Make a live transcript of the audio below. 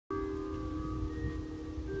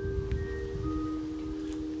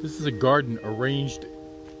This is a garden arranged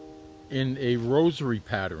in a rosary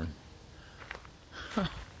pattern.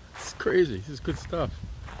 It's crazy. This is good stuff.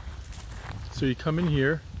 So you come in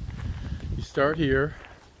here, you start here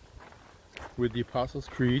with the Apostles'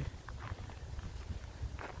 Creed.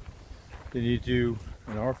 Then you do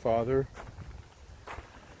an Our Father,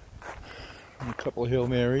 and a couple of Hail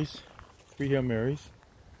Marys, 3 Hail Marys,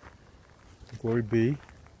 Glory be.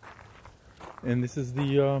 And this is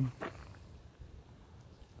the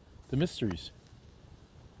mysteries,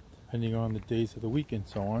 depending on the days of the week and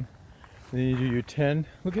so on. And then you do your 10.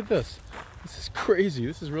 Look at this. This is crazy.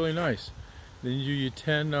 This is really nice. Then you do your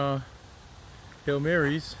 10 Hail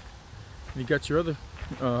Marys. And you got your other,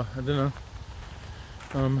 and then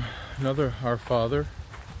another Our Father.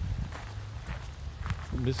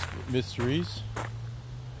 Mysteries.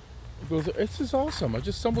 It's just awesome. I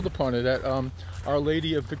just stumbled upon it at Our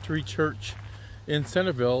Lady of Victory Church in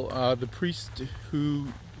Centerville. The priest who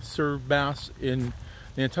served Mass in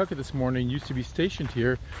Nantucket this morning used to be stationed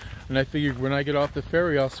here, and I figured when I get off the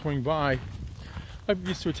ferry I'll swing by. I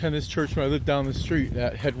used to attend this church when I lived down the street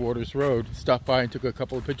at Headwaters Road. Stopped by and took a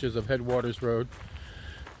couple of pictures of Headwaters Road.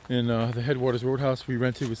 In the Headwaters Roadhouse we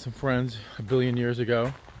rented with some friends a billion years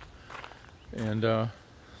ago, and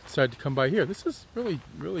decided to come by here. This is really,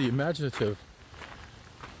 really imaginative.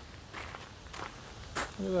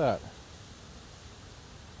 Look at that.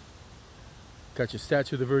 Got your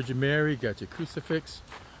statue of the Virgin Mary, got your crucifix.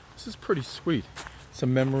 This is pretty sweet.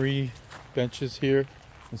 Some memory benches here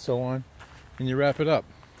and so on. And you wrap it up.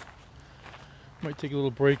 Might take a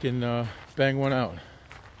little break and bang one out.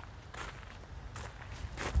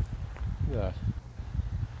 Look at that.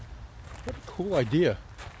 What a cool idea.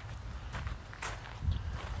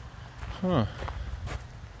 Huh.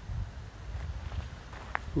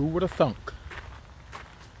 Who would have thunk?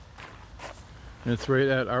 And it's right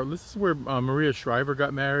at our, this is where Maria Shriver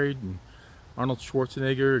got married, and Arnold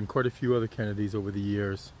Schwarzenegger, and quite a few other Kennedys over the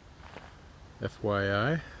years.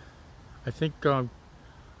 FYI. I think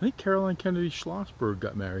Caroline Kennedy Schlossberg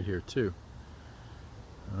got married here too.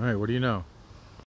 Alright, what do you know?